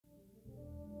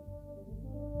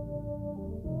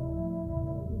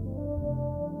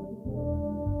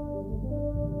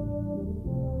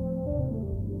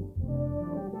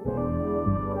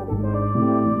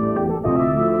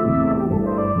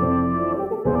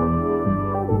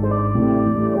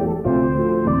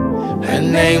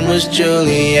name was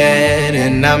Juliet,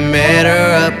 and I met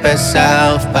her up at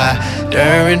South by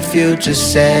during Future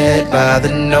set by the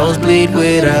nosebleed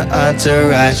with her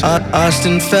entourage.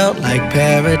 Austin felt like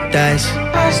paradise.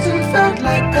 Austin felt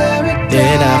like paradise.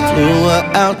 Then I flew her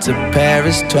out to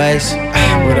Paris twice.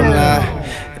 But I'm lying,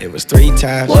 it was 3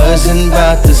 times. Wasn't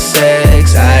about the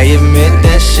sex, I admit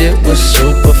that shit was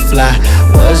super fly.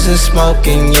 Wasn't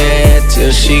smoking yet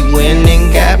till she went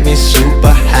and got me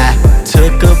super high.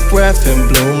 Took a breath and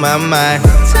blew my mind.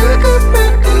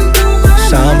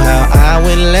 Somehow I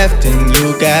went left and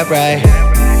you got right.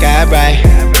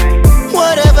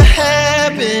 Whatever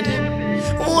happened?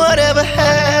 Whatever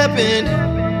happened?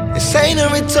 This ain't a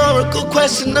rhetorical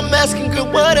question I'm asking, girl,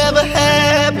 whatever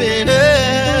happened?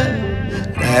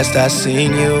 Last I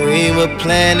seen you, we were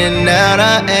planning out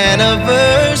our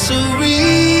anniversary.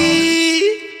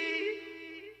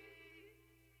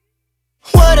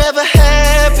 Whatever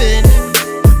happened?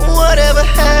 Whatever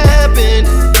happened?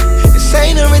 This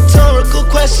ain't a rhetorical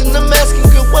question I'm asking,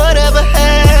 girl, whatever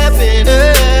happened?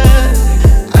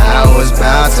 I was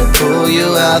about to pull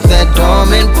you out that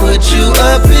dorm and put you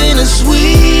up in a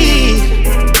suite.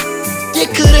 It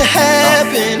could've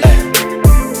happened.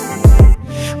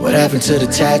 What happened to the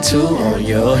tattoo on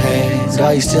your hands?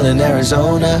 Are you still in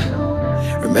Arizona?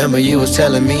 Remember you was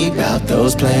telling me about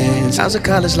those plans. How's the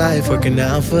college life working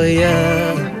out for ya?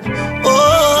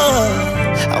 Oh,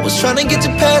 I was trying to get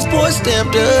your passport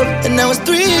stamped up, and now it's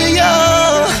 3 of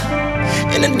y'all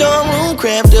in the dorm room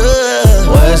cramped up.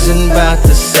 Wasn't about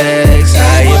the sex,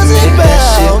 I admit that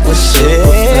shit was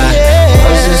super fly.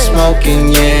 Wasn't smoking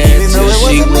yet till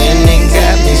she went and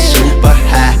got me super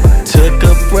high. Took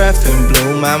a breath and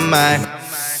blew my mind.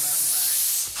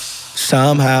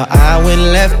 Somehow I went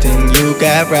left and you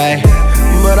got right.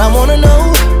 But I wanna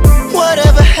know,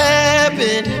 whatever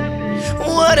happened?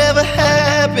 Whatever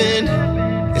happened?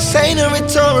 This ain't a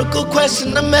rhetorical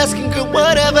question I'm asking, girl,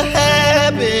 whatever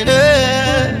happened?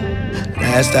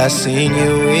 Last I seen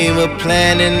you, we were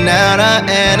planning out our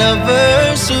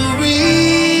anniversary.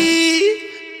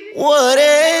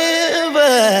 Whatever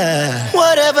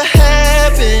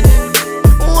happened?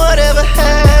 Whatever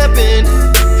happened?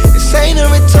 This ain't a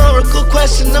rhetorical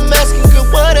question I'm asking, girl,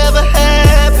 whatever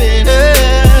happened?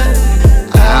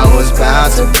 I was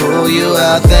about to pull you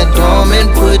out that dorm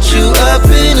and put you up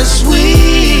in a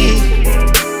suite.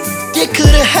 It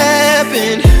could've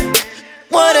happened.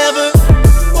 Whatever.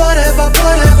 Whatever,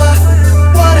 whatever,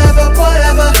 whatever,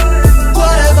 whatever,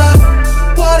 whatever,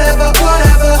 whatever,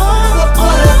 whatever,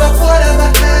 whatever, whatever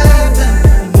happened.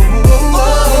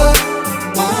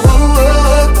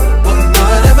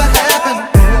 Whatever happened.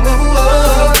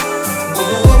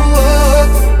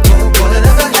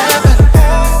 Whatever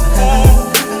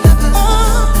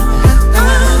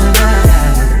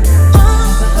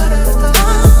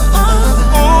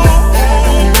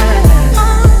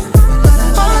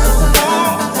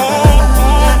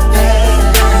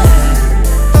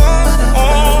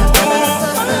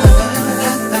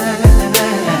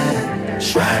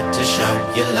Tried to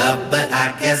show you love, but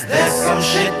I guess there's some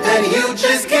shit that you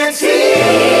just